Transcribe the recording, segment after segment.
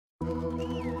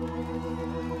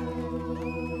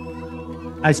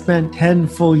I spent 10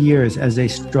 full years as a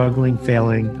struggling,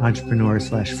 failing entrepreneur /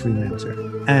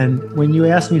 freelancer. And when you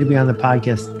asked me to be on the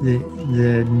podcast,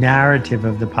 the narrative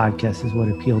of the podcast is what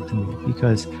appealed to me,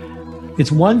 because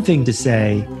it's one thing to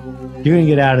say, you're going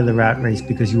to get out of the rat race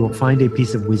because you will find a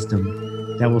piece of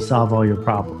wisdom that will solve all your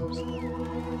problems.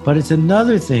 But it's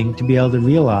another thing to be able to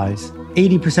realize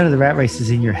 80% of the rat race is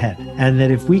in your head. And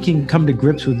that if we can come to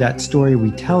grips with that story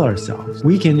we tell ourselves,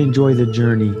 we can enjoy the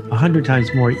journey 100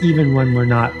 times more, even when we're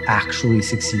not actually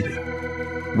succeeding.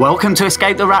 Welcome to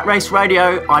Escape the Rat Race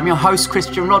Radio. I'm your host,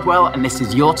 Christian Rodwell, and this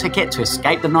is your ticket to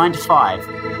escape the 9 to 5.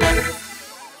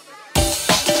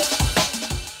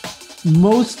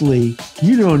 Mostly,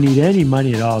 you don't need any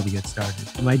money at all to get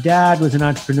started. My dad was an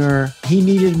entrepreneur. He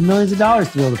needed millions of dollars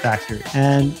to build a factory.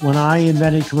 And when I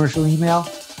invented commercial email,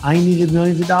 I needed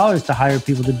millions of dollars to hire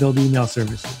people to build email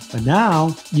services. But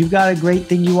now you've got a great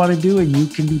thing you want to do and you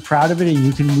can be proud of it and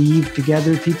you can weave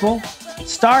together people.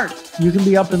 Start. You can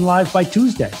be up and live by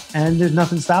Tuesday and there's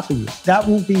nothing stopping you. That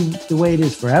won't be the way it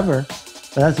is forever,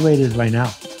 but that's the way it is right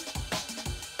now.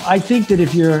 I think that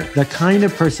if you're the kind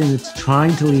of person that's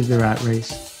trying to leave the rat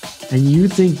race and you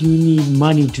think you need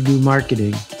money to do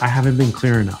marketing, I haven't been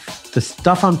clear enough. The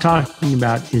stuff I'm talking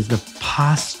about is the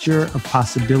posture of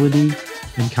possibility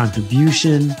and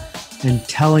contribution and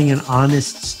telling an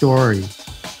honest story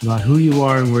about who you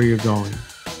are and where you're going.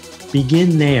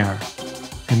 Begin there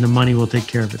and the money will take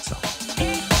care of itself.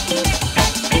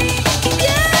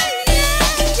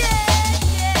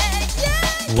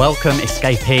 Welcome,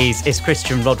 escapees. It's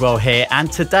Christian Rodwell here,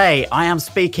 and today I am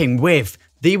speaking with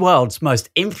the world's most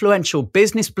influential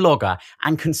business blogger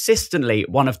and consistently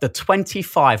one of the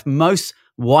 25 most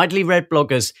widely read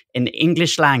bloggers in the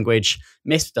English language,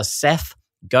 Mr. Seth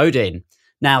Godin.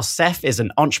 Now, Seth is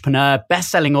an entrepreneur,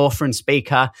 best-selling author and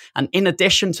speaker, and in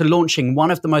addition to launching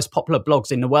one of the most popular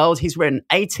blogs in the world, he's written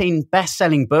 18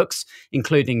 best-selling books,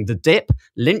 including The Dip,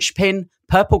 Linchpin,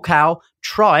 Purple Cow,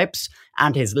 Tribes,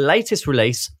 and his latest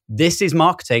release, This Is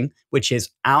Marketing, which is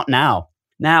out now.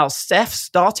 Now, Seth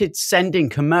started sending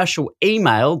commercial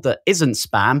email that isn't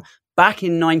spam back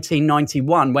in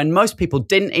 1991 when most people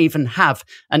didn't even have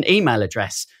an email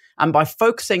address. And by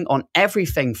focusing on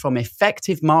everything from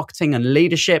effective marketing and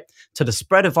leadership to the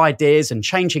spread of ideas and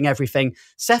changing everything,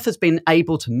 Seth has been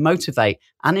able to motivate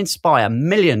and inspire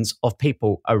millions of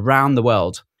people around the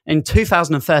world. In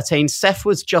 2013, Seth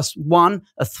was just one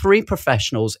of 3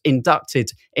 professionals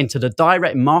inducted into the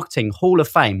Direct Marketing Hall of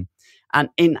Fame. And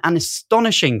in an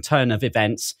astonishing turn of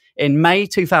events, in May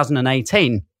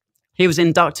 2018, he was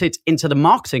inducted into the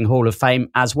Marketing Hall of Fame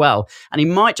as well. And he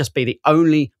might just be the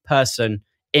only person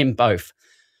in both.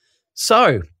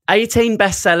 So, 18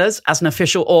 bestsellers as an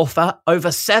official author,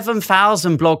 over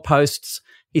 7,000 blog posts.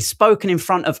 He's spoken in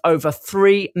front of over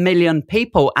 3 million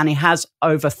people, and he has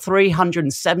over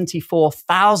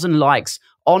 374,000 likes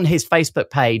on his Facebook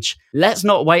page. Let's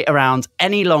not wait around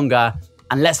any longer,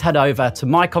 and let's head over to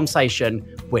my conversation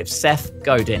with Seth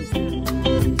Godin.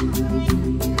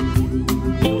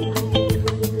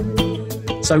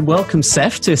 So welcome,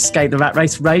 Seth, to Escape the Rat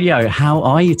Race Radio. How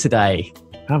are you today?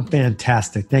 I'm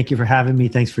fantastic. Thank you for having me.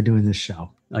 Thanks for doing this show.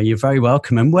 Oh, you're very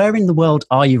welcome. And where in the world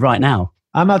are you right now?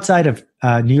 I'm outside of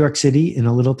New York City in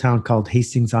a little town called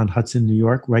Hastings-on-Hudson, New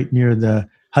York, right near the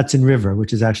Hudson River,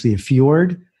 which is actually a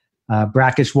fjord,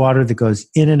 brackish water that goes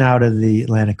in and out of the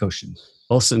Atlantic Ocean.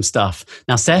 Awesome stuff.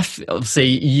 Now, Seth, obviously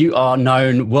you are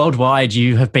known worldwide.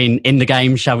 You have been in the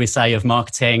game, shall we say, of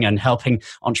marketing and helping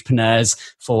entrepreneurs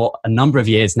for a number of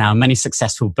years now, many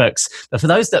successful books. But for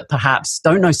those that perhaps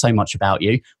don't know so much about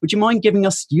you, would you mind giving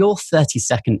us your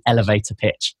 30-second elevator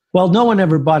pitch? Well, no one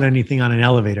ever bought anything on an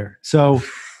elevator. So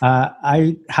how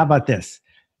about this?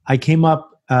 I came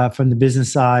up from the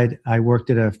business side. I worked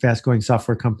at a fast-growing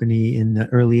software company in the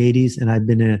early 80s, and I've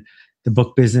been in the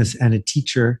book business and a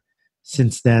teacher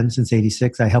since then, since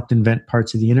 86. I helped invent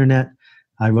parts of the internet.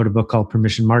 I wrote a book called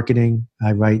Permission Marketing.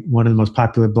 I write one of the most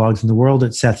popular blogs in the world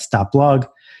at Seth.blog.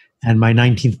 And my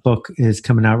 19th book is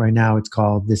coming out right now. It's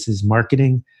called This Is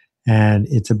Marketing. And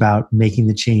it's about making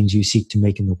the change you seek to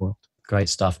make in the world. Great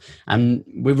stuff. And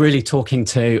we're really talking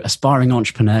to aspiring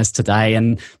entrepreneurs today,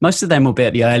 and most of them will be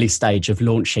at the early stage of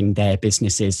launching their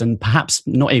businesses and perhaps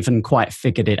not even quite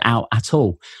figured it out at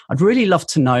all. I'd really love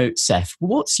to know, Seth,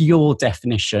 what's your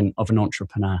definition of an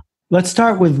entrepreneur? Let's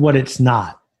start with what it's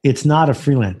not. It's not a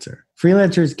freelancer.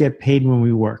 Freelancers get paid when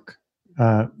we work,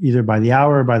 either by the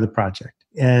hour or by the project.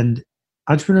 And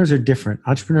entrepreneurs are different.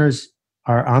 Entrepreneurs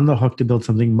are on the hook to build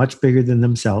something much bigger than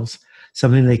themselves,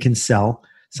 something they can sell,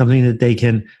 something that they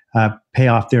can pay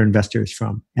off their investors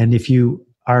from. And if you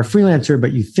are a freelancer,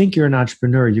 but you think you're an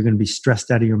entrepreneur, you're going to be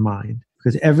stressed out of your mind.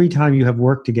 Because every time you have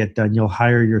work to get done, you'll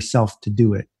hire yourself to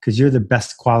do it because you're the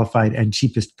best qualified and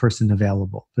cheapest person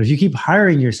available. But if you keep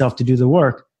hiring yourself to do the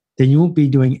work, then you won't be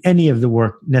doing any of the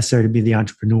work necessary to be the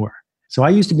entrepreneur. So I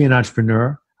used to be an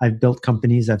entrepreneur. I've built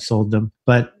companies, I've sold them,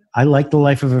 but I like the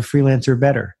life of a freelancer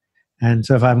better. And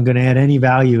so if I'm going to add any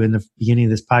value in the beginning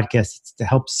of this podcast, it's to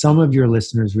help some of your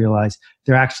listeners realize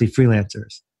they're actually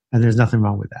freelancers and there's nothing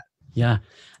wrong with that. Yeah.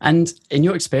 And in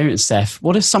your experience, Seth,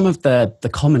 what are some of the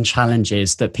common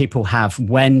challenges that people have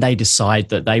when they decide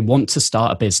that they want to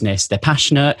start a business? They're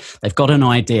passionate, they've got an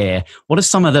idea. What are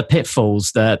some of the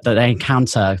pitfalls that they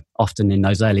encounter often in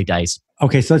those early days?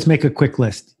 Okay, so let's make a quick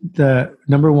list. The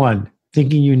number one,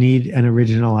 thinking you need an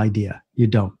original idea. You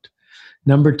don't.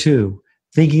 Number two,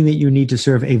 thinking that you need to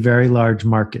serve a very large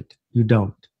market. You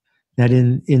don't. That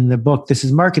in the book, This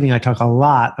is Marketing, I talk a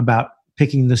lot about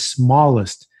picking the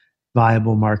smallest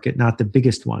viable market, not the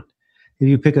biggest one. If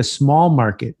you pick a small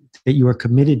market that you are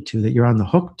committed to, that you're on the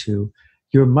hook to,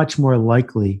 you're much more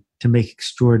likely to make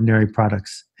extraordinary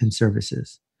products and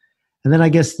services. And then I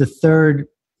guess the third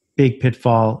big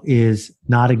pitfall is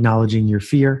not acknowledging your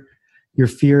fear. Your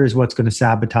fear is what's going to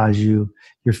sabotage you.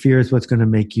 Your fear is what's going to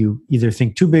make you either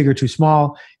think too big or too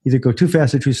small, either go too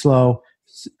fast or too slow,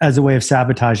 as a way of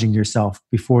sabotaging yourself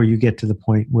before you get to the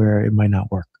point where it might not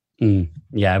work.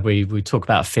 Yeah, we talk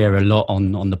about fear a lot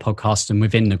on the podcast and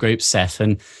within the group, Seth.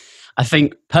 And I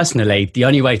think personally, the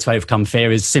only way to overcome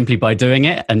fear is simply by doing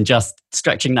it and just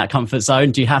stretching that comfort zone.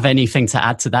 Do you have anything to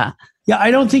add to that? Yeah, I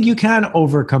don't think you can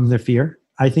overcome the fear.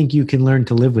 I think you can learn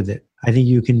to live with it. I think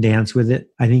you can dance with it.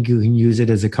 I think you can use it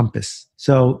as a compass.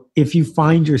 So if you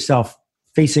find yourself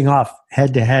facing off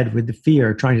head to head with the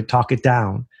fear, trying to talk it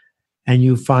down, and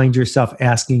you find yourself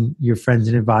asking your friends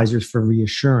and advisors for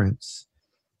reassurance,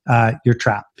 you're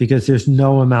trapped because there's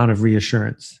no amount of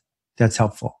reassurance that's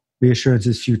helpful. Reassurance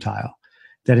is futile.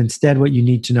 That instead what you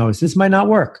need to know is this might not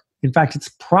work. In fact, it's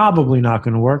probably not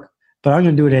going to work, but I'm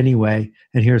going to do it anyway.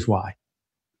 And here's why.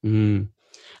 And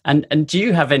do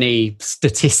you have any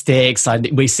statistics?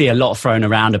 We see a lot thrown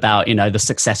around about, the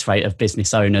success rate of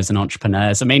business owners and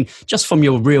entrepreneurs. I mean, just from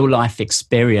your real life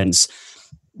experience,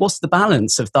 what's the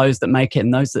balance of those that make it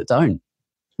and those that don't?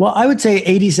 Well, I would say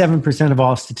 87% of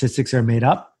all statistics are made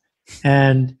up.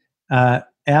 And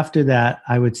after that,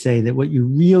 I would say that what you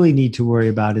really need to worry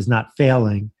about is not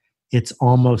failing. It's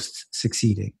almost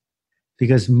succeeding,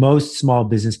 because most small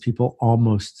business people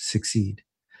almost succeed,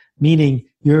 meaning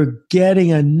you're getting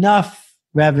enough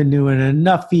revenue and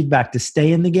enough feedback to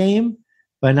stay in the game,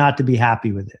 but not to be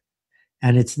happy with it.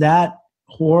 And it's that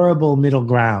horrible middle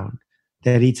ground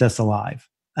that eats us alive.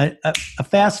 A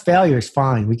fast failure is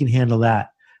fine. We can handle that.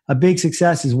 A big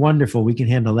success is wonderful. We can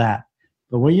handle that.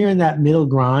 But when you're in that middle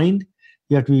grind,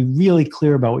 you have to be really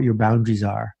clear about what your boundaries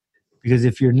are. Because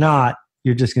if you're not,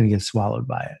 you're just going to get swallowed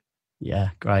by it. Yeah,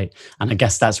 great. And I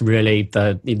guess that's really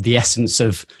the essence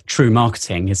of true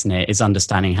marketing, isn't it? Is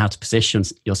understanding how to position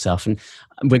yourself. And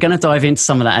we're going to dive into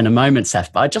some of that in a moment,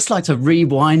 Seth. But I'd just like to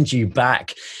rewind you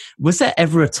back. Was there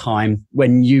ever a time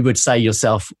when you would say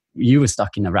yourself, you were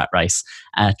stuck in a rat race,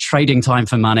 trading time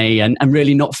for money and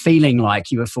really not feeling like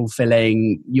you were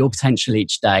fulfilling your potential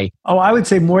each day? Oh, I would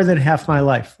say more than half my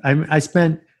life. I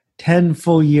spent 10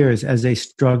 full years as a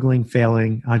struggling,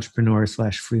 failing entrepreneur /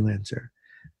 freelancer,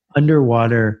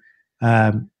 underwater,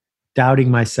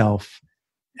 doubting myself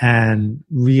and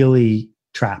really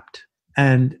trapped.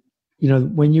 And,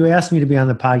 when you asked me to be on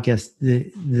the podcast,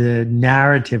 the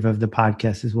narrative of the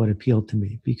podcast is what appealed to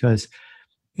me, because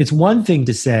it's one thing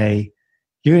to say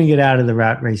you're going to get out of the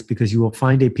rat race because you will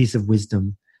find a piece of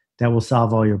wisdom that will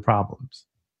solve all your problems.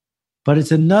 But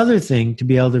it's another thing to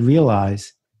be able to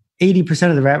realize 80%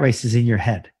 of the rat race is in your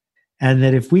head. And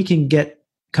that if we can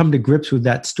come to grips with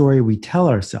that story we tell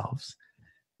ourselves,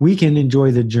 we can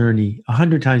enjoy the journey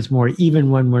 100 times more,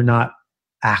 even when we're not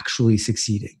actually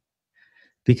succeeding.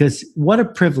 Because what a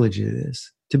privilege it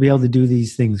is to be able to do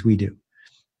these things we do.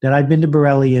 That I've been to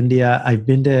Bareilly, India. I've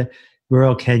been to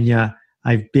rural Kenya.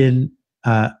 I've been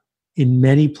in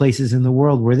many places in the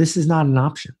world where this is not an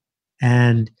option.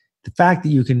 And the fact that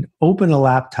you can open a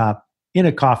laptop in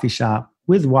a coffee shop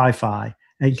with Wi-Fi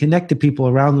and connect to people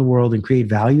around the world and create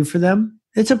value for them,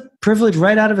 it's a privilege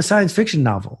right out of a science fiction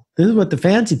novel. This is what the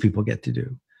fancy people get to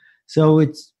do. So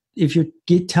if you're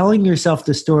telling yourself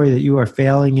the story that you are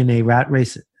failing in a rat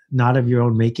race, not of your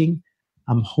own making,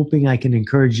 I'm hoping I can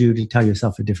encourage you to tell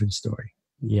yourself a different story.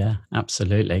 Yeah,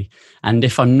 absolutely. And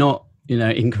if I'm not,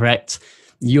 incorrect,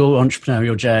 your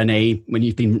entrepreneurial journey, when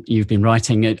you've been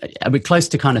writing, are we close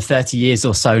to kind of 30 years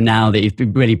or so now that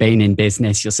you've really been in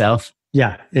business yourself?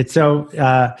 Yeah. It's so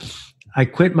I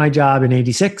quit my job in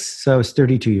 86, so it's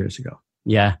 32 years ago.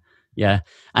 Yeah. Yeah.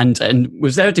 And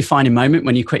was there a defining moment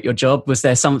when you quit your job? Was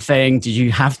there something, did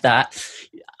you have that,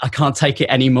 I can't take it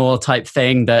anymore type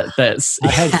thing that's...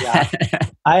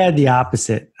 I had the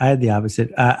opposite.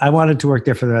 I wanted to work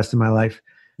there for the rest of my life.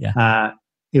 Yeah.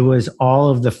 It was all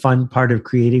of the fun part of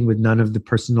creating with none of the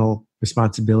personal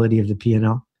responsibility of the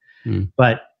P&L.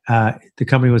 But the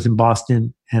company was in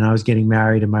Boston and I was getting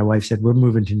married and my wife said, we're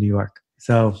moving to New York.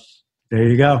 So there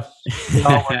you go.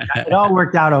 It all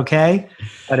worked out okay,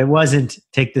 but it wasn't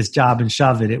take this job and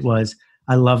shove it. It was,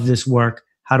 I love this work.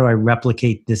 How do I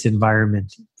replicate this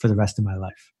environment for the rest of my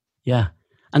life? Yeah.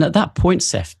 And at that point,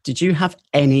 Seth, did you have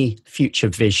any future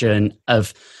vision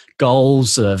of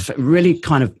goals, of really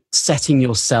kind of setting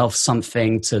yourself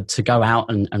something to go out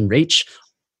and reach?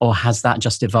 Or has that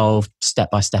just evolved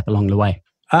step by step along the way?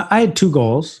 I had two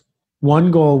goals.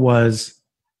 One goal was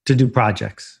to do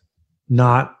projects,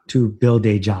 not to build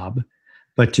a job,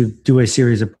 but to do a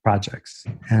series of projects.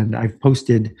 And I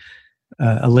posted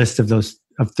a list of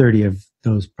 30 of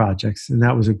those projects. And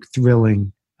that was a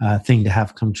thrilling thing to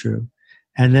have come true.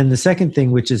 And then the second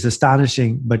thing, which is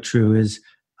astonishing but true, is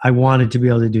I wanted to be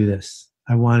able to do this.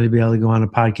 I wanted to be able to go on a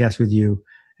podcast with you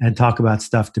and talk about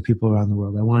stuff to people around the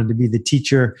world. I wanted to be the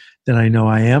teacher that I know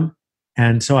I am.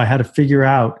 And so I had to figure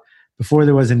out, before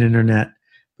there was an internet,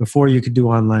 before you could do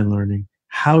online learning,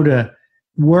 how to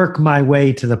work my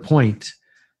way to the point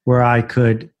where I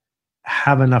could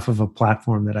have enough of a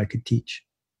platform that I could teach.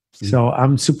 So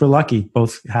I'm super lucky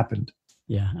both happened.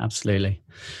 Yeah, absolutely.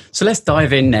 So let's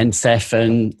dive in then, Seth,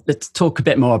 and let's talk a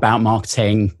bit more about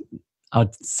marketing.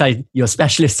 I'd say your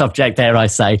specialist subject there, I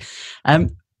say.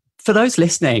 For those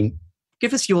listening,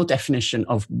 give us your definition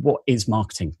of what is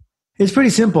marketing. It's pretty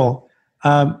simple.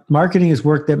 Marketing is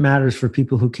work that matters for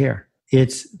people who care.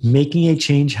 It's making a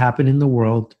change happen in the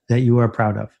world that you are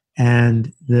proud of.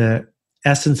 And the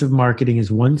essence of marketing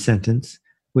is one sentence,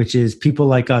 which is people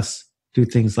like us do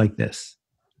things like this.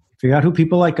 Figure out who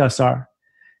people like us are.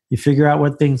 You figure out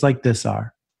what things like this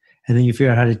are. And then you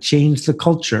figure out how to change the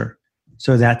culture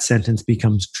so that sentence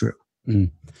becomes true.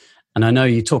 And I know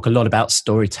you talk a lot about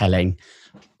storytelling.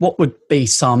 What would be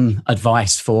some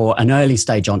advice for an early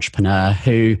stage entrepreneur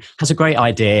who has a great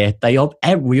idea?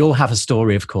 We all have a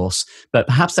story, of course, but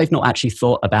perhaps they've not actually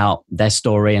thought about their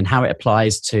story and how it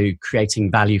applies to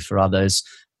creating value for others.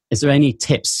 Is there any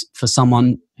tips for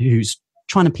someone who's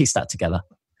trying to piece that together?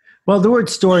 Well, the word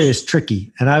story is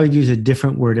tricky, and I would use a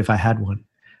different word if I had one.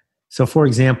 So, for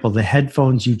example, the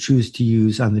headphones you choose to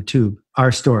use on the tube are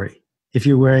a story. If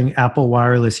you're wearing Apple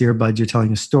wireless earbuds, you're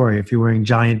telling a story. If you're wearing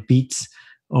giant Beats,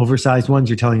 oversized ones,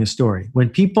 you're telling a story. When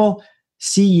people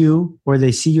see you or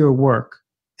they see your work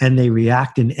and they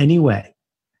react in any way,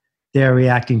 they're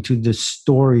reacting to the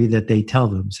story that they tell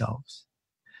themselves.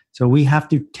 So we have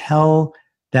to tell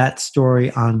that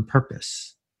story on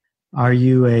purpose. Are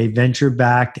you a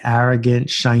venture-backed, arrogant,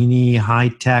 shiny,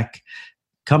 high-tech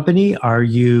company? Are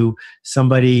you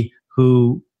somebody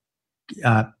who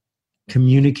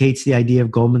communicates the idea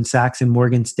of Goldman Sachs and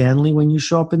Morgan Stanley when you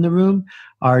show up in the room?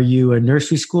 Are you a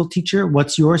nursery school teacher?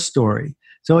 What's your story?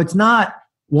 So it's not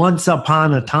once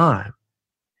upon a time.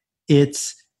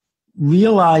 It's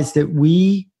realize that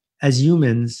we as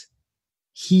humans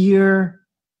hear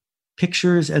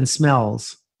pictures and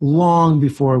smells long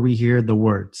before we hear the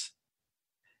words.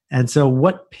 And so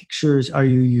what pictures are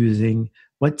you using?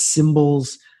 What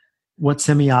symbols, what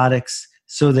semiotics,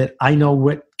 so that I know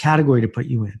what category to put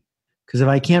you in? Because if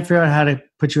I can't figure out how to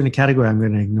put you in a category, I'm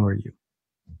going to ignore you.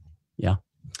 Yeah.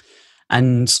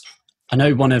 And I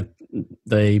know one of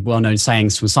the well-known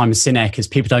sayings from Simon Sinek is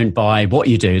people don't buy what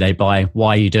you do, they buy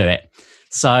why you do it.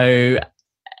 So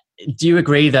do you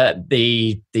agree that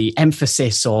the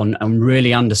emphasis on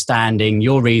really understanding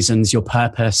your reasons, your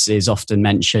purpose is often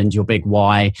mentioned, your big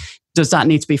why, does that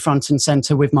need to be front and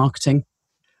center with marketing?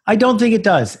 I don't think it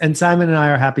does. And Simon and I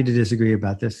are happy to disagree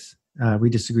about this. We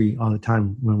disagree all the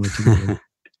time when we're together.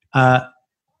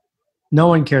 No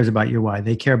one cares about your why.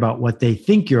 They care about what they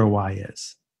think your why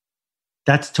is.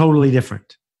 That's totally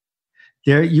different.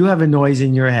 You have a noise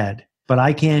in your head, but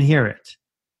I can't hear it.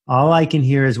 All I can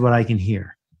hear is what I can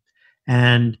hear.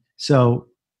 And so,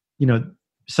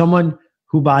 someone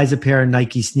who buys a pair of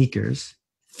Nike sneakers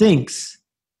thinks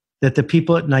that the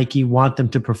people at Nike want them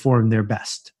to perform their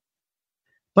best.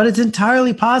 But it's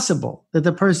entirely possible that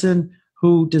the person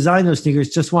who designed those sneakers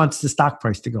just wants the stock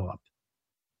price to go up.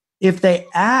 If they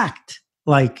act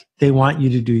like they want you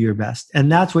to do your best,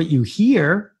 and that's what you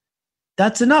hear,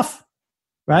 that's enough,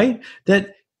 right?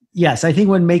 That, yes, I think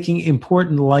when making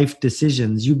important life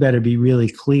decisions, you better be really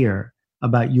clear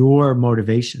about your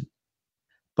motivation.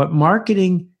 But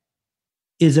marketing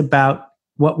is about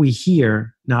what we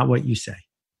hear, not what you say.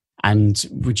 And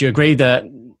would you agree that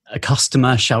a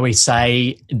customer, shall we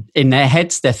say, in their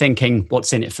heads, they're thinking,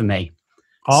 what's in it for me?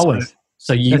 Always.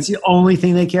 So that's the only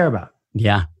thing they care about.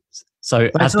 Yeah. So,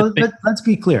 let's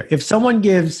be clear. If someone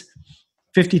gives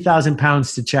 50,000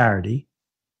 pounds to charity,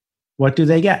 what do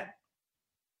they get?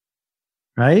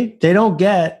 Right? They don't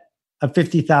get a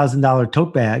 $50,000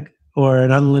 tote bag or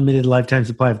an unlimited lifetime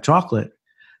supply of chocolate.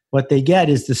 What they get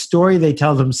is the story they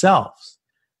tell themselves.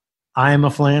 I am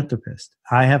a philanthropist.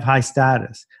 I have high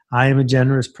status. I am a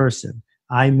generous person.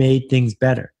 I made things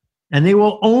better. And they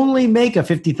will only make a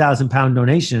 50,000 pound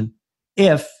donation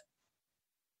if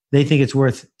they think it's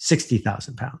worth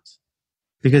 60,000 pounds.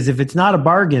 Because if it's not a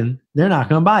bargain, they're not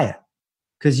going to buy it.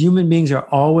 Because human beings are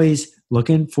always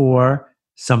looking for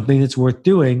something that's worth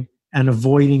doing and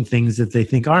avoiding things that they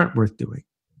think aren't worth doing.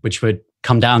 Which would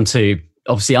come down to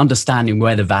obviously understanding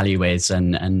where the value is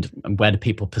and where do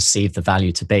people perceive the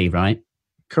value to be, right?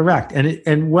 Correct.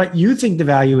 And what you think the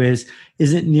value is,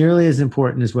 isn't nearly as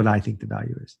important as what I think the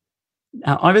value is.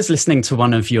 Now, I was listening to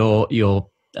one of your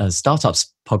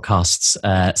startups podcasts,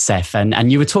 Seth,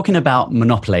 and you were talking about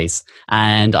monopolies.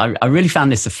 And I really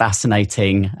found this a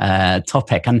fascinating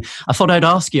topic. And I thought I'd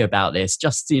ask you about this,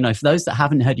 just, for those that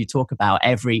haven't heard you talk about,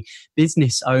 every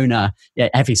business owner,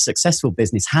 every successful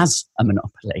business has a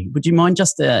monopoly. Would you mind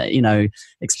just,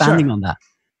 expanding on that?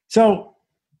 So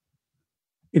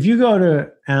if you go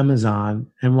to Amazon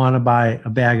and want to buy a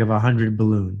bag of 100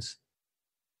 balloons,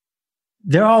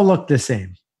 they all look the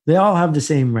same. They all have the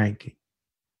same ranking.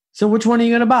 So which one are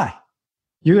you going to buy?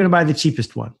 You're going to buy the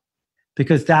cheapest one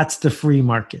because that's the free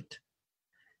market.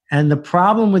 And the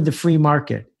problem with the free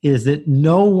market is that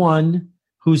no one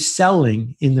who's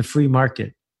selling in the free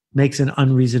market makes an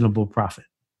unreasonable profit.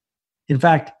 In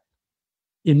fact,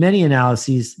 in many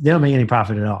analyses, they don't make any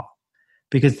profit at all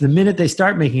because the minute they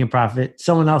start making a profit,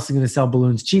 someone else is going to sell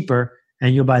balloons cheaper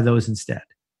and you'll buy those instead.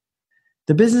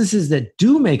 The businesses that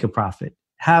do make a profit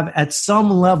have at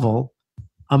some level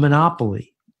a monopoly,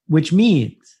 which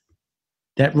means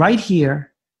that right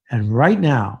here and right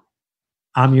now,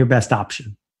 I'm your best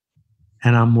option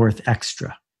and I'm worth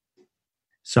extra.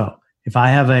 So if I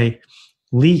have a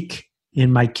leak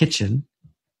in my kitchen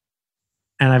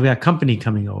and I've got company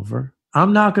coming over,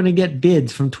 I'm not going to get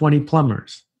bids from 20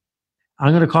 plumbers.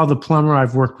 I'm going to call the plumber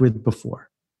I've worked with before.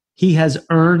 He has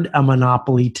earned a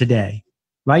monopoly today,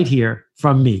 right here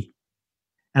from me.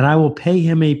 And I will pay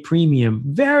him a premium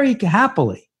very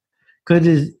happily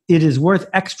because it is worth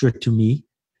extra to me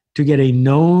to get a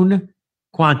known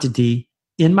quantity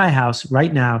in my house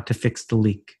right now to fix the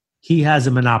leak. He has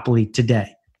a monopoly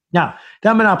today. Now,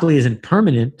 that monopoly isn't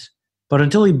permanent, but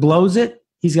until he blows it,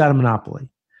 he's got a monopoly.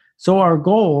 So our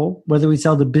goal, whether we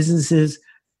sell to businesses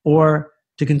or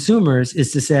to consumers,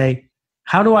 is to say,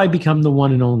 how do I become the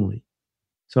one and only?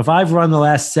 So if I've run the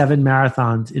last 7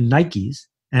 marathons in Nikes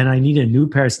and I need a new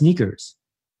pair of sneakers,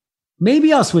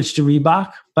 maybe I'll switch to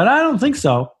Reebok, but I don't think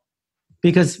so.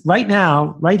 Because right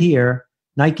now, right here,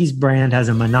 Nike's brand has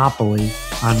a monopoly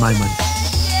on my money.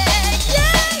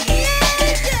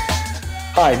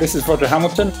 Hi, this is Roger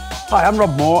Hamilton. Hi, I'm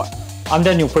Rob Moore. I'm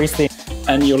Daniel Priestley.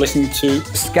 And you're listening to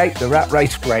Escape the Rat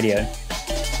Race Radio.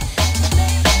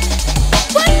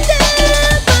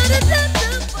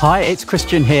 Hi, it's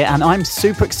Christian here, and I'm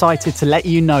super excited to let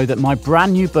you know that my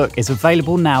brand new book is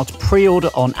available now to pre-order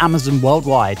on Amazon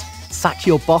worldwide. Sack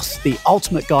Your Boss, the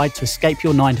ultimate guide to escape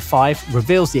your 9-to-5,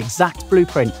 reveals the exact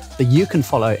blueprint that you can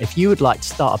follow if you would like to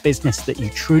start a business that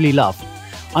you truly love.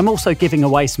 I'm also giving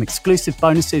away some exclusive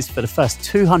bonuses for the first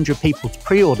 200 people to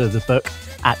pre-order the book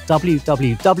at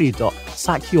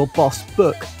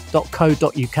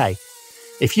www.sackyourbossbook.co.uk.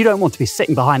 If you don't want to be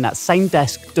sitting behind that same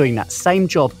desk doing that same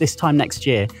job this time next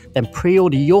year, then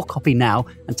pre-order your copy now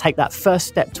and take that first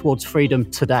step towards freedom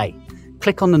today.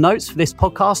 Click on the notes for this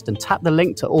podcast and tap the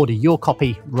link to order your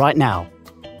copy right now.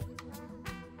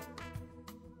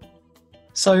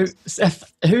 So, Seth,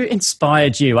 who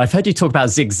inspired you? I've heard you talk about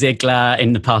Zig Ziglar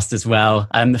in the past as well.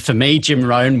 For me, Jim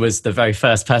Rohn was the very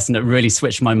first person that really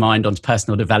switched my mind onto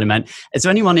personal development. Is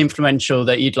there anyone influential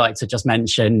that you'd like to just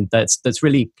mention that's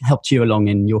really helped you along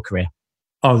in your career?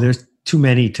 Oh, there's too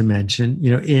many to mention.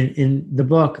 In the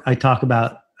book, I talk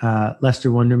about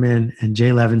Lester Wunderman and Jay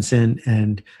Levinson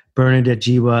and Bernadette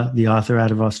Jiwa, the author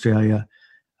out of Australia,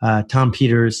 Tom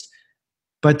Peters.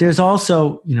 But there's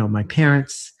also, my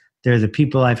parents. They're the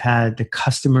people I've had, the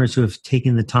customers who have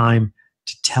taken the time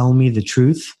to tell me the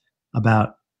truth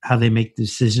about how they make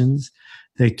decisions,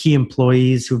 the key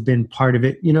employees who've been part of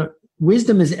it.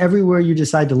 Wisdom is everywhere you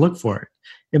decide to look for it.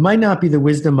 It might not be the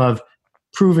wisdom of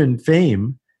proven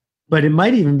fame, but it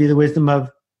might even be the wisdom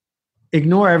of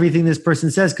ignore everything this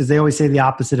person says because they always say the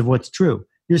opposite of what's true.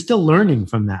 You're still learning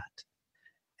from that.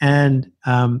 And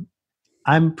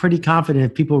I'm pretty confident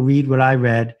if people read what I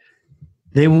read,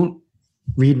 they won't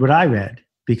read what I read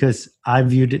because I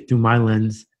viewed it through my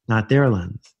lens, not their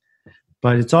lens.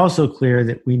 But it's also clear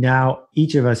that we now,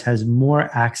 each of us has more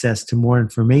access to more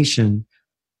information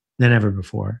than ever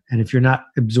before. And if you're not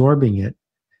absorbing it,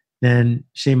 then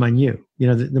shame on you. You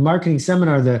know, the marketing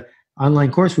seminar, the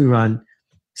online course we run,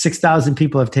 6,000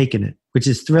 people have taken it, which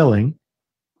is thrilling.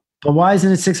 But why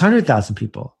isn't it 600,000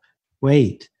 people?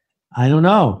 Wait, I don't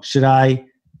know. Should I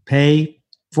pay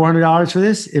 $400 for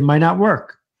this? It might not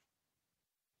work.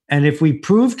 And if we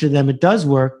prove to them it does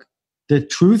work, the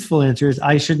truthful answer is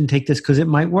I shouldn't take this because it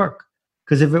might work.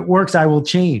 Because if it works, I will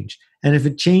change. And if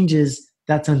it changes,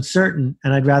 that's uncertain.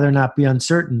 And I'd rather not be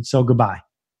uncertain. So goodbye.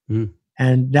 Mm.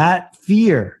 And that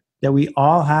fear that we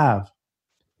all have,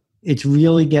 it's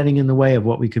really getting in the way of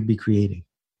what we could be creating.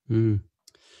 Mm.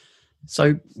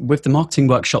 So with the marketing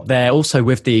workshop there, also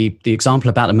with the example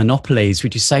about the monopolies,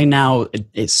 would you say now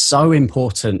it's so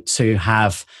important to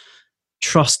have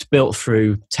trust built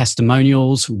through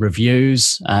testimonials,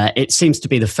 reviews? It seems to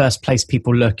be the first place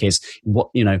people look is, what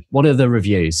are the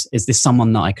reviews? Is this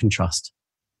someone that I can trust?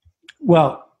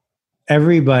 Well,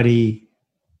 everybody,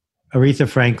 Aretha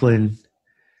Franklin,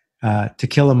 To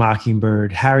Kill a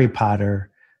Mockingbird, Harry Potter,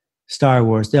 Star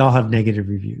Wars, they all have negative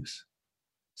reviews.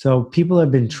 So people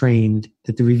have been trained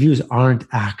that the reviews aren't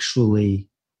actually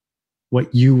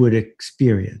what you would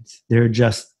experience. They're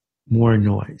just more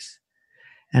noise.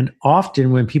 And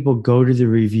often when people go to the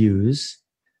reviews,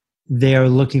 they are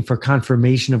looking for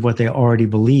confirmation of what they already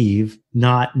believe,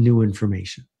 not new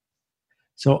information.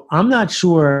 So I'm not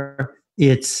sure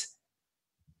it's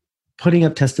putting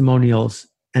up testimonials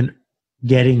and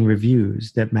getting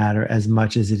reviews that matter as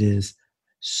much as it is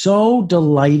so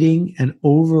delighting and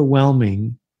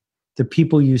overwhelming the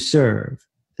people you serve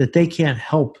that they can't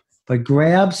help but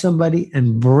grab somebody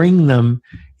and bring them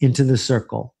into the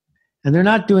circle. And they're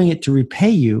not doing it to repay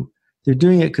you. They're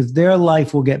doing it because their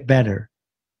life will get better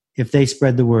if they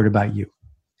spread the word about you.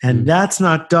 And that's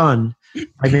not done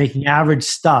by making average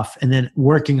stuff and then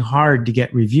working hard to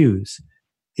get reviews.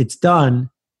 It's done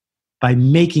by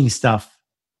making stuff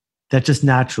that just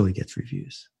naturally gets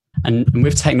reviews. And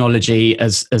with technology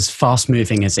as fast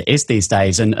moving as it is these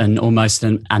days, and almost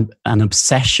an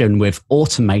obsession with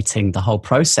automating the whole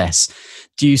process,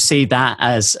 do you see that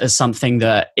as something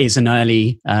that is an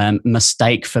early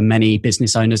mistake for many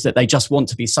business owners, that they just want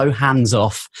to be so hands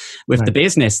off with the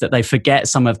business that they forget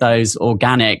some of those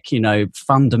organic,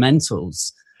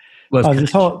 fundamentals?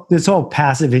 This whole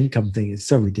passive income thing is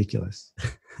so ridiculous.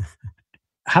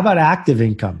 How about active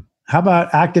income? How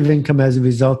about active income as a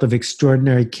result of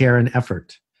extraordinary care and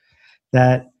effort?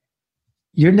 That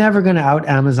you're never going to out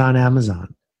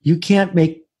Amazon. You can't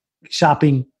make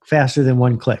shopping faster than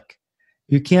one click.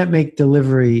 You can't make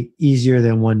delivery easier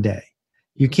than one day.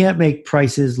 You can't make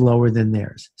prices lower than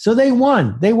theirs. So they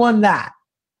won. They won that.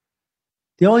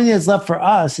 The only thing that's left for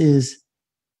us is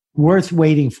worth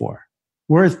waiting for,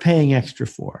 worth paying extra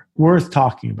for, worth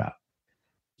talking about.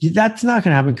 That's not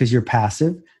going to happen because you're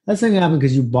passive. That's not going to happen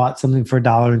because you bought something for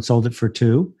 $1 and sold it for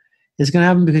 $2. It's going to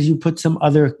happen because you put some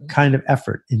other kind of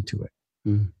effort into it.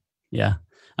 Mm. Yeah.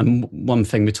 And one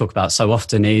thing we talk about so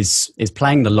often is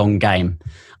playing the long game,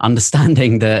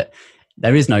 understanding that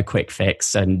there is no quick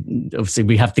fix. And obviously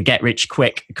we have the get rich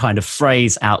quick kind of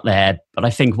phrase out there. But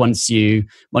I think once you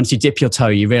dip your toe,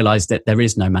 you realize that there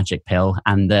is no magic pill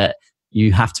and that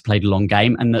you have to play the long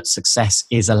game and that success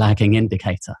is a lagging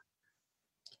indicator.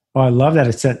 Oh, I love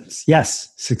that sentence.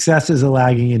 Yes, success is a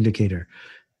lagging indicator.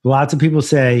 Lots of people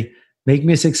say, make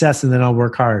me a success and then I'll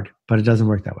work hard, but it doesn't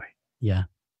work that way. Yeah,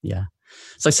 yeah.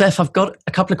 So Seth, I've got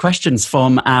a couple of questions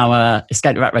from our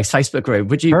Escape the Rat Race Facebook group.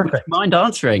 Would you mind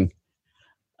answering?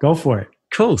 Go for it.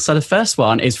 Cool. So the first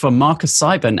one is from Marcus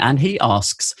Seiben, and he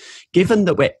asks, given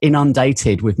that we're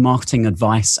inundated with marketing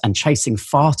advice and chasing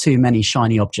far too many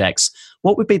shiny objects,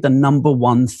 what would be the number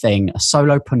one thing a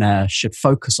solopreneur should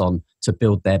focus on to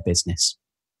build their business?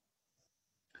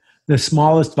 The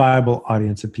smallest viable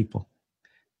audience of people.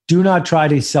 Do not try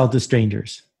to sell to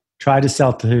strangers. Try to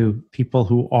sell to people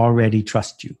who already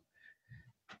trust you,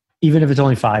 even if it's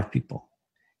only 5 people.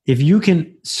 If you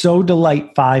can so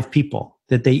delight 5 people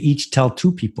that they each tell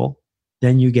 2 people,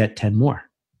 then you get 10 more.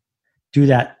 Do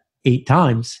that 8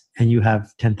 times and you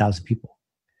have 10,000 people.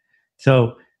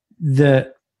 So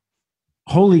the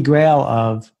holy grail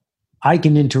of I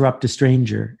can interrupt a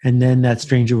stranger and then that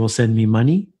stranger will send me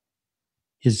money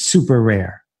is super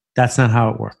rare. That's not how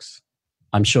it works.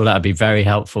 I'm sure that would be very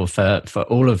helpful for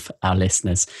all of our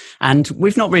listeners. And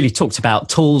we've not really talked about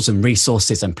tools and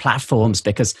resources and platforms,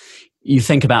 because you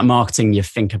think about marketing, you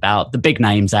think about the big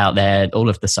names out there, all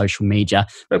of the social media.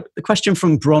 But the question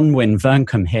from Bronwyn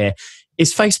Verncombe here,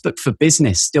 is Facebook for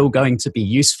Business still going to be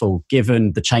useful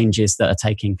given the changes that are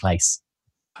taking place?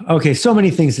 Okay, so many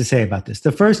things to say about this.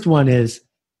 The first one is,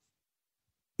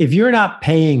 if you're not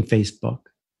paying Facebook,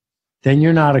 then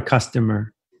you're not a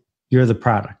customer, you're the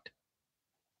product.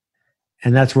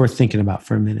 And that's worth thinking about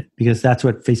for a minute, because that's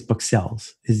what Facebook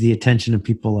sells, is the attention of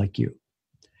people like you.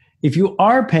 If you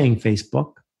are paying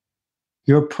Facebook,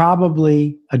 you're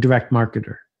probably a direct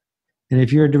marketer. And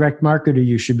if you're a direct marketer,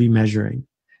 you should be measuring.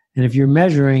 And if you're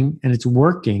measuring and it's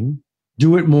working,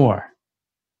 do it more.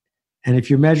 And if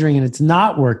you're measuring and it's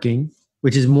not working,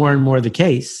 which is more and more the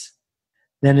case,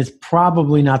 then it's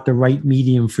probably not the right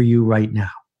medium for you right now.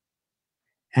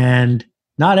 And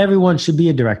not everyone should be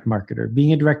a direct marketer.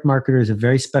 Being a direct marketer is a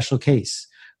very special case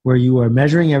where you are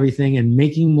measuring everything and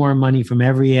making more money from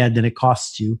every ad than it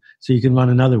costs you, so you can run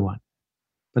another one.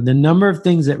 But the number of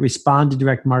things that respond to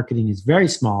direct marketing is very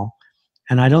small,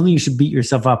 and I don't think you should beat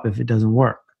yourself up if it doesn't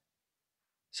work.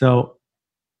 So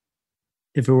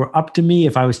if it were up to me,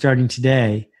 if I was starting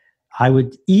today, I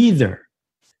would either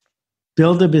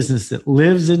build a business that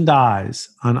lives and dies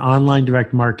on online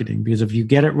direct marketing, because if you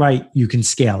get it right, you can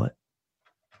scale it.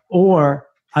 Or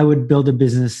I would build a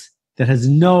business that has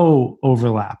no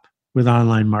overlap with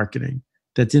online marketing,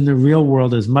 that's in the real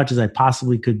world as much as I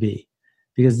possibly could be,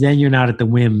 because then you're not at the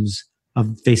whims of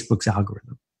Facebook's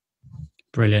algorithm.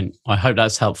 Brilliant. I hope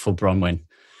that's helpful, Bronwyn.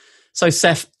 So,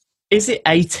 Seth, is it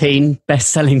 18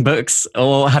 best-selling books,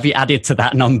 or have you added to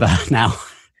that number now?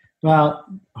 Well,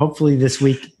 hopefully this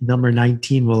week, number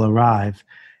 19 will arrive.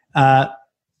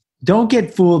 Don't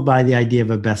get fooled by the idea of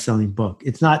a best-selling book.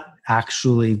 It's not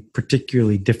actually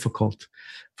particularly difficult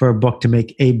for a book to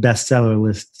make a bestseller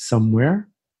list somewhere.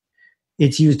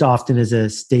 It's used often as a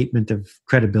statement of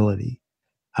credibility.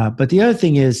 But the other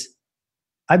thing is,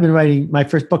 I've been writing, my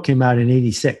first book came out in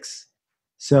 86.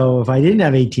 So if I didn't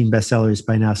have 18 bestsellers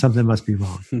by now, something must be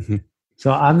wrong.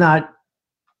 So I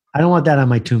don't want that on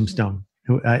my tombstone.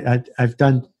 I've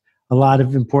done a lot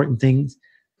of important things,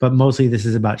 but mostly this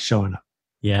is about showing up.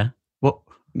 Yeah. What,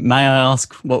 may I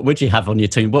ask, what would you have on your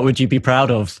tomb? What would you be proud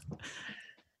of?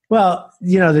 Well,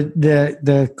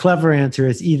 the clever answer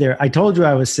is either I told you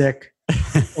I was sick,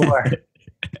 or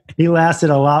he lasted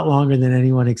a lot longer than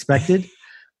anyone expected.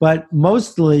 But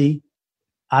mostly,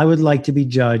 I would like to be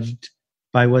judged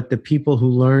by what the people who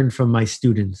learn from my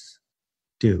students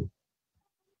do,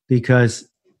 because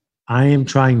I am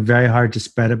trying very hard to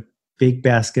spread a big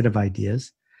basket of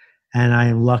ideas, and I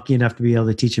am lucky enough to be able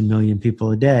to teach 1 million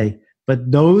people a day.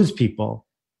 But those people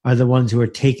are the ones who are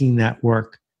taking that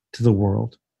work to the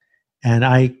world. And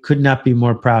I could not be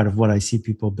more proud of what I see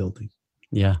people building.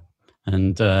 Yeah.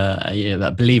 And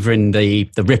that believer in the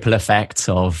ripple effect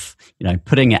of,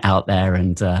 putting it out there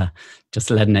and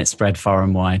just letting it spread far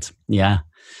and wide. Yeah.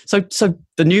 So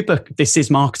the new book, This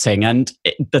Is Marketing, and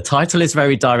the title is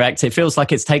very direct. It feels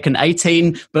like it's taken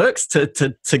 18 books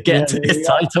to get to this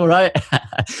title, right?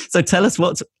 So tell us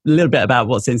a little bit about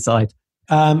what's inside.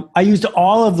 I used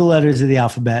all of the letters of the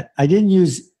alphabet. I didn't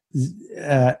use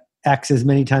X as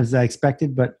many times as I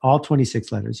expected, but all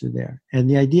 26 letters are there. And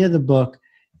the idea of the book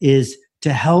is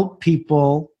to help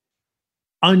people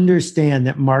understand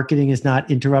that marketing is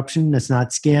not interruption, it's not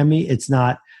scammy, it's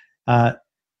not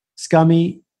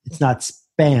scummy, it's not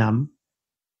spam,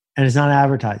 and it's not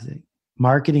advertising.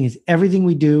 Marketing is everything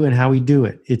we do and how we do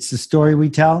it. It's the story we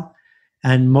tell,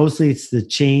 and mostly it's the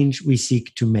change we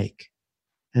seek to make.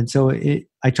 And so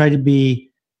I try to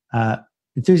be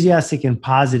enthusiastic and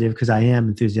positive, because I am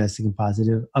enthusiastic and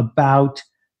positive, about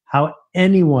how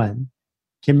anyone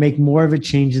can make more of a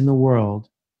change in the world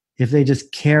if they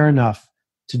just care enough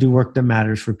to do work that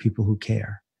matters for people who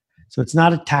care. So it's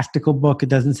not a tactical book. It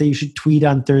doesn't say you should tweet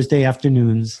on Thursday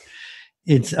afternoons.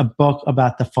 It's a book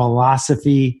about the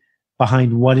philosophy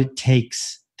behind what it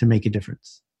takes to make a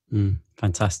difference.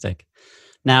 Fantastic.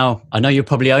 Now, I know you're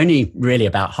probably only really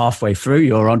about halfway through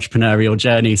your entrepreneurial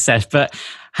journey, Seth, but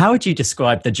how would you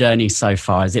describe the journey so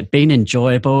far? Has it been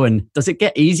enjoyable, and does it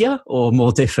get easier or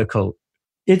more difficult?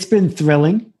 It's been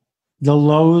thrilling. The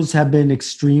lows have been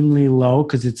extremely low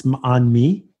because it's on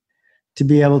me to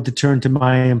be able to turn to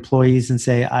my employees and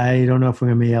say, I don't know if we're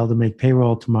going to be able to make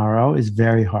payroll tomorrow, is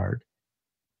very hard.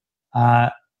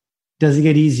 Does it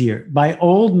get easier? By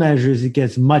old measures, it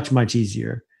gets much, much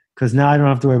easier, because now I don't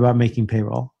have to worry about making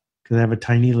payroll because I have a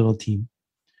tiny little team.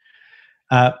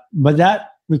 But that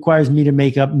requires me to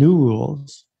make up new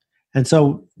rules. And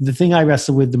so the thing I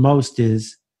wrestle with the most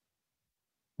is,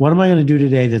 what am I going to do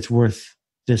today that's worth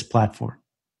this platform?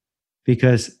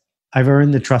 Because I've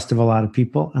earned the trust of a lot of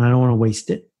people and I don't want to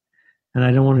waste it. And I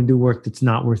don't want to do work that's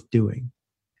not worth doing.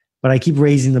 But I keep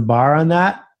raising the bar on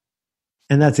that.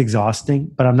 And that's exhausting,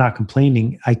 but I'm not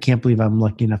complaining. I can't believe I'm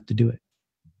lucky enough to do it.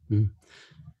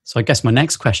 So I guess my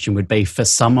next question would be, for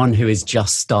someone who is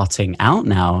just starting out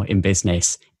now in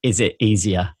business, is it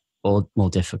easier or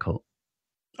more difficult?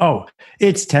 Oh,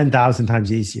 it's 10,000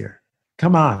 times easier.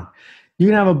 Come on. You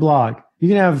can have a blog. You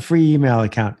can have a free email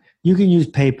account. You can use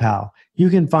PayPal. You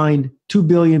can find 2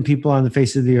 billion people on the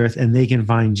face of the earth and they can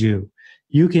find you.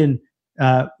 You can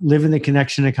live in the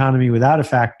connection economy without a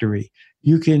factory.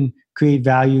 You can create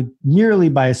value merely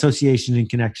by association and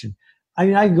connection. I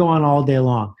mean, I can go on all day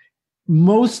long.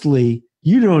 Mostly,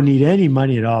 you don't need any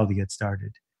money at all to get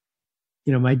started.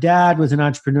 You know, my dad was an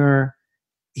entrepreneur.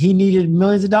 He needed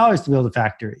millions of dollars to build a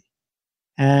factory.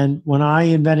 And when I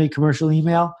invented commercial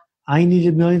email, I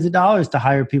needed millions of dollars to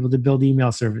hire people to build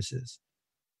email services.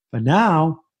 But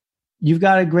now you've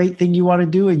got a great thing you want to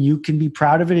do and you can be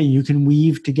proud of it and you can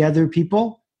weave together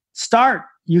people. Start.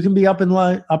 You can be up and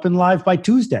live by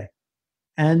Tuesday.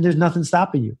 And there's nothing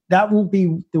stopping you. That won't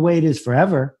be the way it is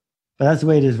forever, but that's the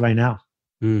way it is right now.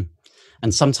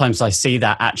 And sometimes I see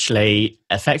that actually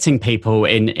affecting people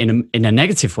in a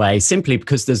negative way, simply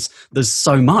because there's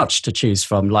so much to choose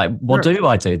from. Like, what do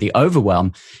I do? The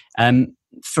overwhelm.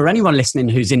 For anyone listening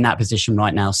who's in that position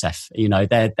right now, Seth, you know,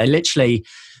 they're literally,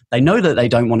 they know that they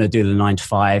don't want to do the 9 to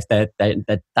 5.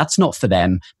 That's not for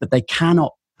them, but they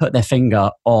cannot put their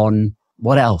finger on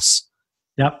what else.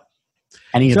 Yep.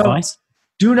 Any advice?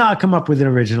 Do not come up with an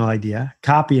original idea,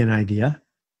 copy an idea,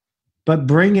 but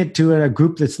bring it to a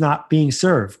group that's not being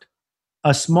served,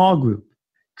 a small group.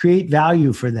 Create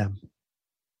value for them.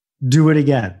 Do it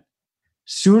again.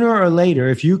 Sooner or later,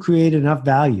 if you create enough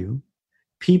value,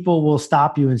 people will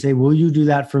stop you and say, will you do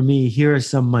that for me? Here is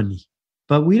some money.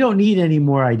 But we don't need any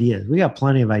more ideas. We got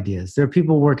plenty of ideas. There are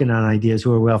people working on ideas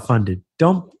who are well-funded.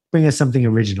 Don't bring us something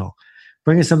original.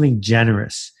 Bring us something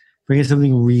generous. Bring us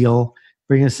something real.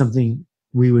 Bring us something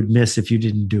we would miss if you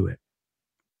didn't do it.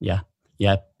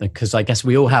 Yeah, because I guess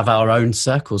we all have our own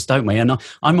circles, don't we? And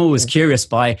I'm always curious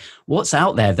by what's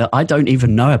out there that I don't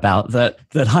even know about that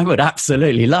I would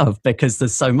absolutely love, because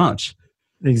there's so much.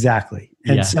 Exactly.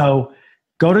 And so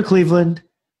go to Cleveland,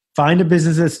 find a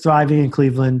business that's thriving in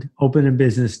Cleveland, open a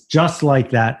business just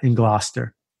like that in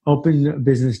Gloucester, open a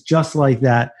business just like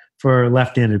that for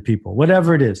left-handed people,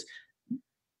 whatever it is.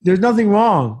 There's nothing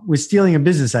wrong with stealing a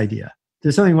business idea.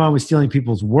 There's something wrong with stealing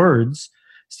people's words,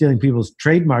 stealing people's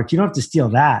trademarks. You don't have to steal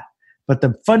that. But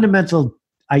the fundamental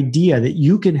idea that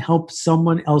you can help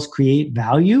someone else create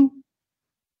value,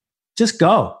 just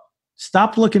go.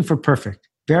 Stop looking for perfect.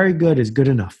 Very good is good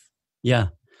enough. Yeah.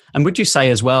 And would you say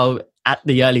as well, at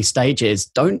the early stages,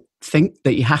 don't think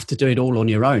that you have to do it all on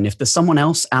your own. If there's someone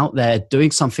else out there doing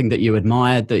something that you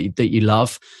admire, that you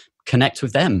love, connect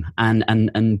with them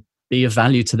and be of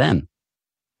value to them.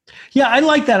 Yeah, I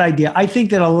like that idea. I think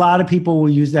that a lot of people will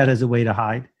use that as a way to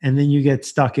hide, and then you get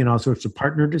stuck in all sorts of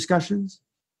partner discussions.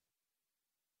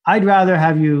 I'd rather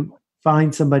have you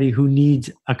find somebody who needs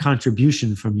a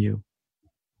contribution from you,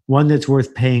 one that's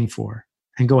worth paying for,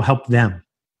 and go help them.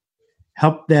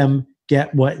 Help them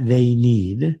get what they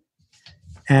need.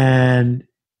 And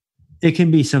it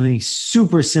can be something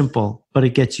super simple, but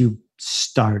it gets you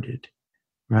started,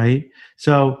 right?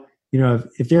 So, you know,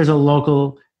 if there's a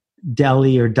local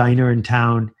deli or diner in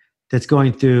town that's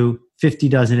going through 50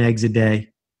 dozen eggs a day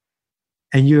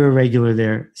and you're a regular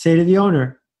there, say to the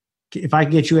owner, if I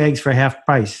can get you eggs for half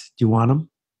price, do you want them?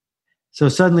 So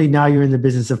suddenly now you're in the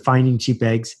business of finding cheap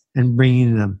eggs and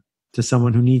bringing them to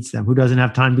someone who needs them, who doesn't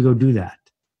have time to go do that.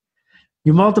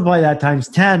 You multiply that times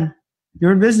 10,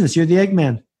 you're in business. You're the egg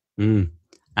man. And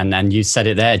then you said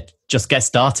it there, just get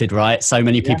started, right? So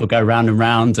many people go round and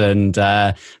round and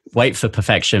wait for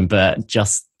perfection, but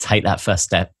just take that first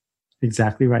step.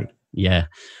 Exactly right. Yeah.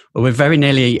 Well, we're very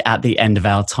nearly at the end of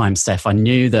our time, Seth. I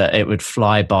knew that it would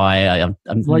fly by.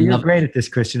 Well, you're great at this,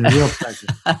 Christian. A real pleasure.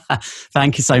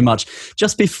 Thank you so much.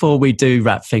 Just before we do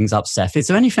wrap things up, Seth, is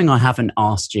there anything I haven't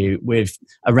asked you with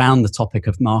around the topic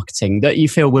of marketing that you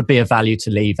feel would be of value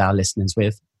to leave our listeners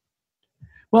with?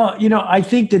 Well, you know, I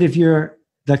think that if you're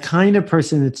the kind of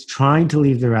person that's trying to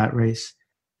leave the rat race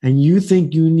and you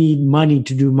think you need money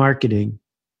to do marketing,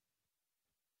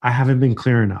 I haven't been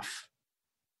clear enough.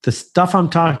 The stuff I'm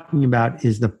talking about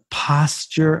is the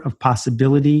posture of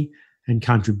possibility and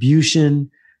contribution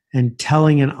and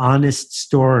telling an honest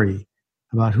story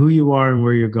about who you are and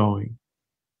where you're going.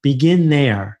 Begin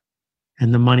there,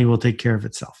 and the money will take care of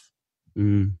itself.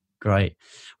 Great.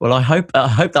 Well, I hope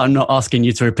that I'm not asking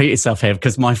you to repeat yourself here,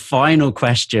 because my final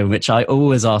question, which I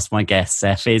always ask my guests,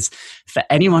 Seth, is for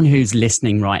anyone who's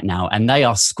listening right now and they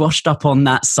are squashed up on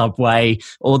that subway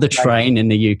or the train in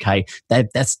the UK,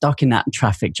 they're stuck in that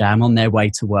traffic jam on their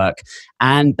way to work,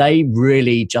 and they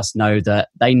really just know that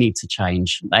they need to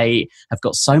change. They have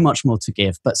got so much more to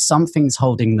give, but something's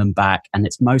holding them back, and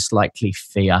it's most likely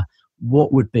fear.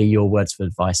 What would be your words of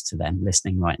advice to them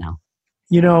listening right now?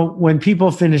 You know, when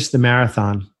people finish the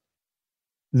marathon,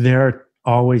 they're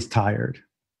always tired,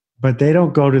 but they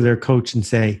don't go to their coach and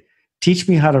say, teach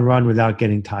me how to run without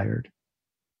getting tired.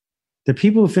 The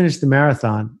people who finish the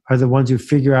marathon are the ones who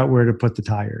figure out where to put the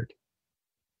tired,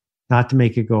 not to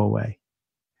make it go away.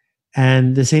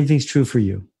 And the same thing's true for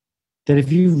you, that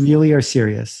if you really are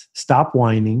serious, stop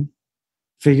whining,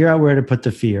 figure out where to put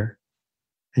the fear,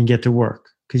 and get to work,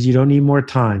 because you don't need more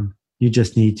time. You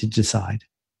just need to decide.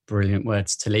 Brilliant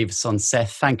words to leave us on,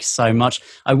 Seth. Thank you so much.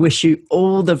 I wish you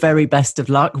all the very best of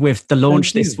luck with the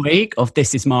launch this week of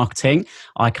This Is Marketing.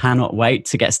 I cannot wait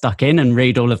to get stuck in and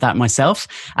read all of that myself.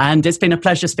 And it's been a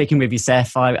pleasure speaking with you,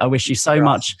 Seth. I wish you so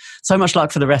much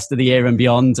luck for the rest of the year and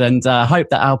beyond, and hope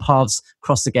that our paths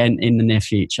cross again in the near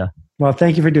future. Well,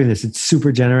 thank you for doing this. It's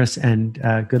super generous, and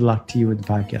good luck to you with the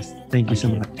podcast. Thank you so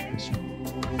much, Christian.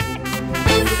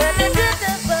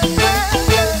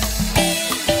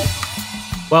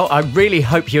 Well, I really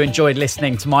hope you enjoyed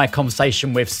listening to my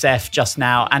conversation with Seth just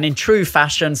now. And in true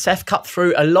fashion, Seth cut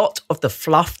through a lot of the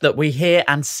fluff that we hear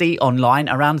and see online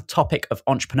around the topic of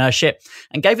entrepreneurship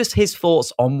and gave us his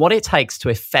thoughts on what it takes to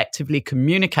effectively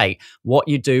communicate what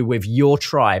you do with your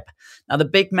tribe. Now, the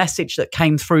big message that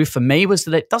came through for me was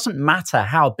that it doesn't matter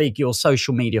how big your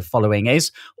social media following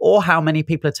is or how many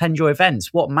people attend your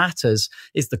events. What matters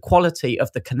is the quality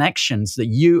of the connections that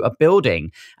you are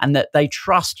building, and that they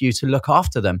trust you to look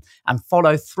after them and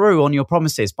follow through on your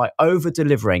promises by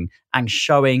over-delivering and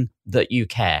showing that you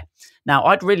care. Now,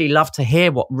 I'd really love to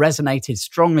hear what resonated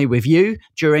strongly with you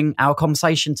during our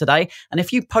conversation today. And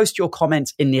if you post your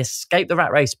comments in the Escape the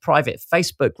Rat Race private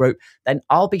Facebook group, then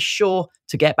I'll be sure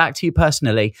to get back to you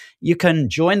personally. You can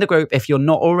join the group if you're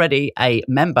not already a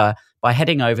member by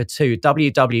heading over to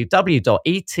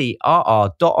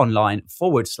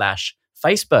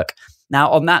www.etrr.online/Facebook.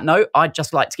 Now, on that note, I'd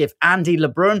just like to give Andy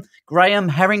LeBrun, Graham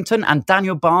Harrington, and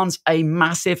Daniel Barnes a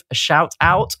massive shout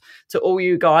out to all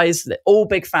you guys, all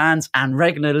big fans and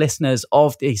regular listeners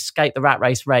of the Escape the Rat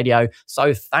Race Radio.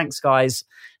 So thanks, guys.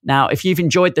 Now, if you've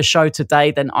enjoyed the show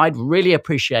today, then I'd really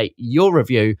appreciate your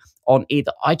review on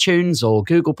either iTunes or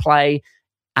Google Play.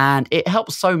 And it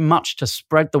helps so much to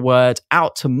spread the word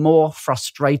out to more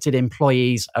frustrated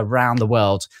employees around the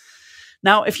world.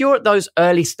 Now, if you're at those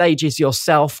early stages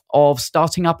yourself of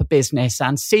starting up a business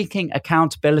and seeking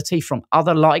accountability from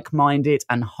other like-minded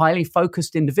and highly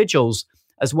focused individuals,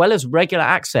 as well as regular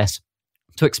access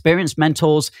to experienced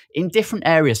mentors in different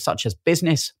areas such as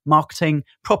business, marketing,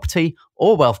 property,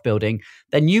 or wealth building,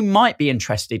 then you might be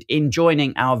interested in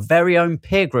joining our very own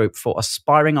peer group for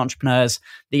aspiring entrepreneurs,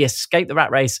 the Escape the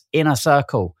Rat Race Inner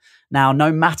Circle. Now,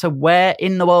 no matter where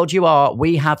in the world you are,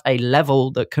 we have a level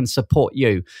that can support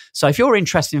you. So if you're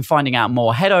interested in finding out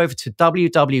more, head over to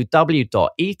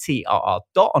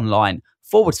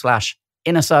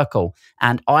www.etrr.online/inner circle.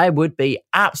 And I would be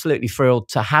absolutely thrilled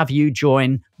to have you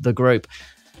join the group.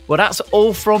 Well, that's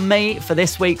all from me for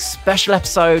this week's special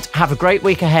episode. Have a great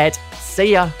week ahead.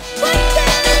 See ya.